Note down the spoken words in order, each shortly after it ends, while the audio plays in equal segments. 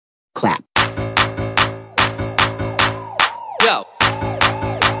clap. Yo.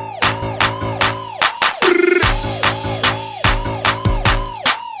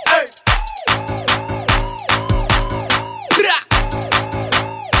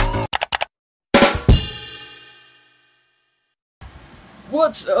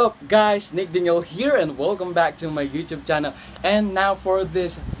 What's up guys, Nick Daniel here and welcome back to my YouTube channel. And now for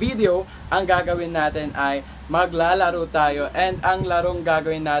this video, ang gagawin natin ay maglalaro tayo. And ang larong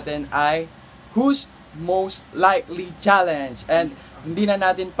gagawin natin ay Who's Most Likely Challenge. And hindi na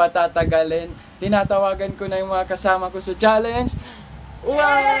natin patatagalin, tinatawagan ko na yung mga kasama ko sa challenge.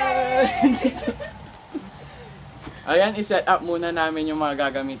 Wow! Ayan, iset up muna namin yung mga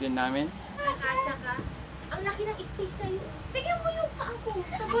gagamitin namin. Kasya ka? Ang laki ng space sa'yo. Tingnan mo yung paa ko.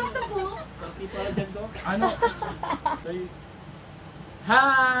 Tabo-tabo. Bakit para dyan to? Ano?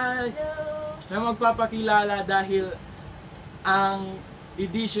 Hi! Hello. Siya magpapakilala dahil ang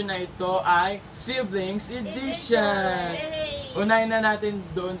edition na ito ay Siblings Edition. Hey. Unahin na natin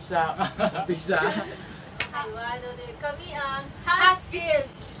doon sa pisa. Kami ang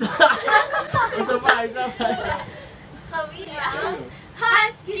Huskies. Isa pa. Kami ang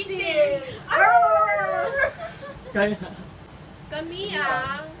Huskies. Kaya, Kami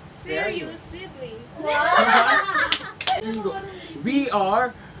ang serious siblings. we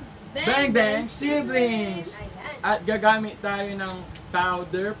are Bang Bang Siblings! At gagamit tayo ng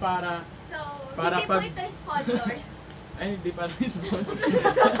powder para So, Para hindi pag- po ito sponsor. ay, hindi pa rin sponsor.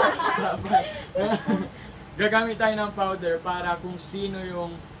 Gagamit tayo ng powder para kung sino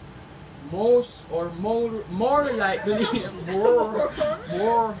yung most or more likely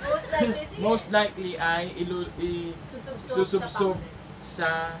most likely ay susubsob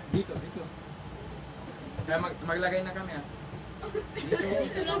sa dito. Kaya maglagay na kami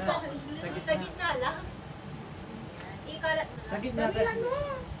Dito lang po. Sa gitna lang. Ikalat na. Sa gitna kasi.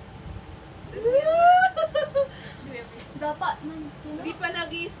 Dapat man. Hindi pa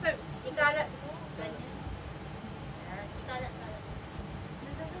nag-i-start. Ikalat mo. Ganyan. Ikalat.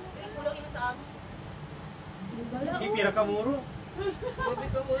 Kulong yun sa amin. Hindi, pira ka muro. Gabi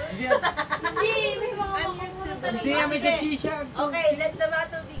ka mo. Hindi, Hindi, may mga I'm your sibling. hindi, may kachisya. Okay, let the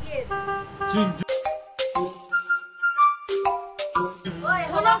battle begin. Hoy,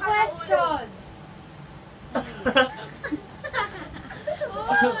 Unang question.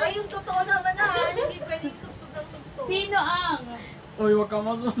 Ay, yung totoo naman na, hindi pwedeng subsub ng subsub. Sino ang Oy, wag ka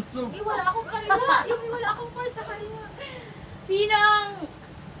masubsob. Hindi, wala akong kaliwa. Yung wala akong force sa kaliwa. Sino ang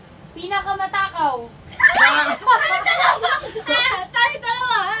pinakamatakaw? Tayo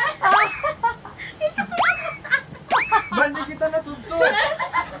dalawa. Bandi kita na subsob.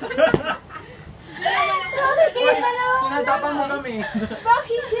 Bakit kayo dalawa? Tinatapan mo kami.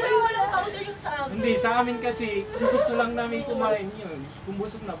 Bakit siya? May walang powder yung sa amin. Hindi, sa amin kasi, kung gusto lang namin kumain yun. Kung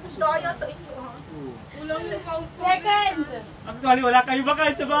busog na, busog Daya na. sa inyo, ha? Oo. Ulang yung paupo. Second. Actually, wala kayo ba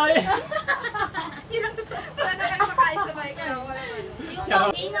kahit sa bahay? Yun ang totoo. Wala na kayo makain sa bahay kaya wala man. Yung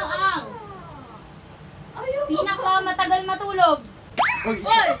Charot. Sino ang pinakamatagal matulog? Oy,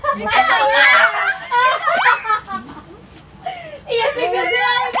 Yes, kasi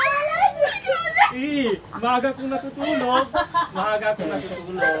Maaga kong natutulog.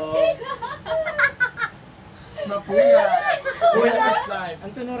 mapuya. Buenas life.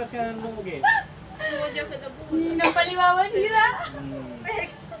 Ang tunuras ka ng lumugi. Tuwadya ka na bukas. Hindi na paliwawan sila.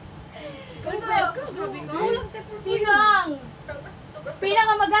 Ikaw na, ikaw. Grabe ka. Sino ang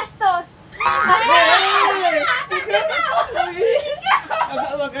pinakamagastos?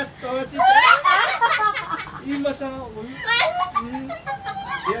 Aga magastos. Ima sa uy.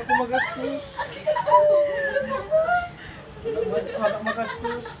 Di ako magastos. Aga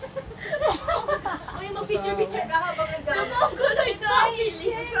magastos. Uy, mag-picture-picture ka habang nagdaan. Ang guloy dahil.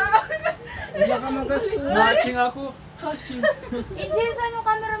 Di ako magastos. Matching ako. Matching. Angel, saan yung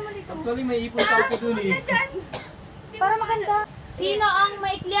camera mo dito? Actually, may ipon pa ako dun eh. Para maganda. Sino ang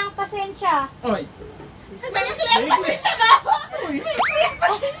maikli ang pasensya? Oy.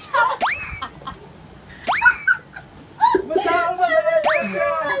 Basta ako magastos.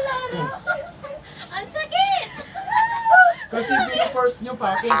 Ang sakit! Kasi pina-force nyo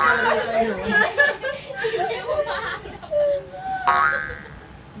pa. Kaya talaga kayo.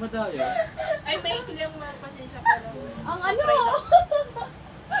 Madaya. Ay, may ikilang mga pasensya pa lang. Ang ano?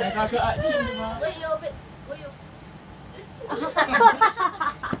 Nakaka-atching, di ba? Uy, Uy, Baka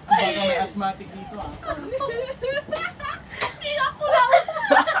may asthmatic dito Hindi ako lang.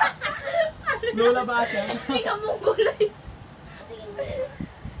 Lola ba siya? Hindi ka mong gulay.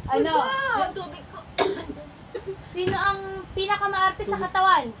 Ano? Yung tubig ko. Sino ang pinakamaarte sa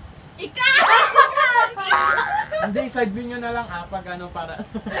katawan? Ikaw! Hindi, side view nyo na lang pag ano para.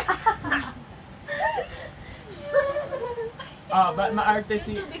 Ba't maarte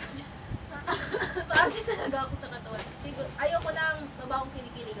si... Maarte talaga ako sa katawan. Ayoko ng mabahong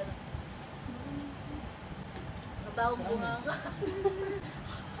kilikili gano'n. Mabahong bunganga.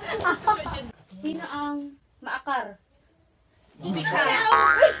 Sino ang maakar? Sikat.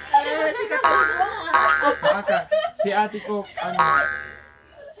 Maakar. Si ate ko, ano...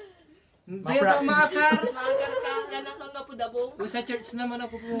 Hindi ako maakar. Maanggar ka, ganang kang kapudabong. Kung sa church naman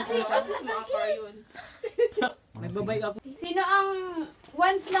ako pumunta. Tapos maakar yun. Nagbabay ako. Sino ang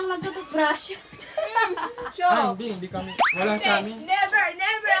once lang nagtututbrush? Hindi kami. Wala sa amin. Never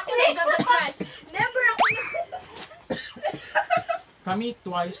ako nagdadagrush. Never ako Kami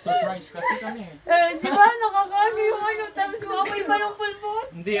twice to thrice kasi kami. Di ba? Nakakaano yung ano, tapos amoy pa ng pulbos?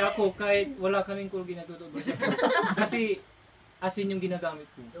 Hindi ako, kahit wala kaming kulgi natutubos ako. Kasi asin yung ginagamit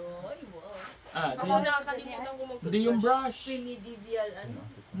ko. Ay, wow. Ako nakakalimutan ko mag-toothbrush. Hindi yung brush. Primidivial, ano?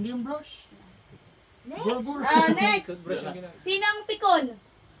 Hindi yung brush. Next! Bulbul. Next! Toothbrush yung ginamit. Sino ang pikon?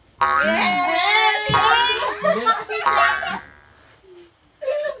 Yes! Hindi.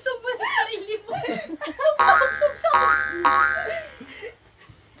 Sumsum mo na sarili mo. Sumsum!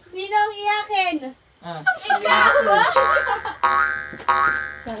 Sino ang iyakin? Ikaw!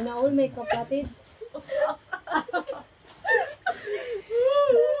 Sana all may kapatid.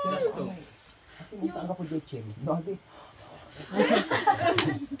 Gusto.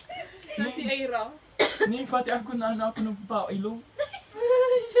 Si Aira. Ni pati ako na ano ako ng pailong.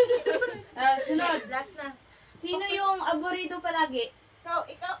 Sunod. Last na. Sino yung aburido palagi? Ikaw.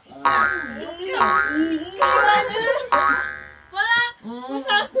 Wala!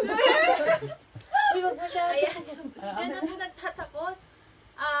 Uy, wag mo siya. Ayan, dyan na po nagtatapos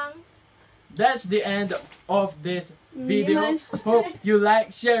ang That's the end of this video. Hope you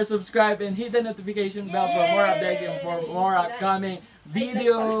like, share, subscribe, and hit the notification bell for more updates and for more upcoming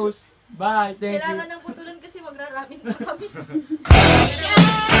videos. Bye. Thank you. kailangan ng putulan kasi magraraming pa kami.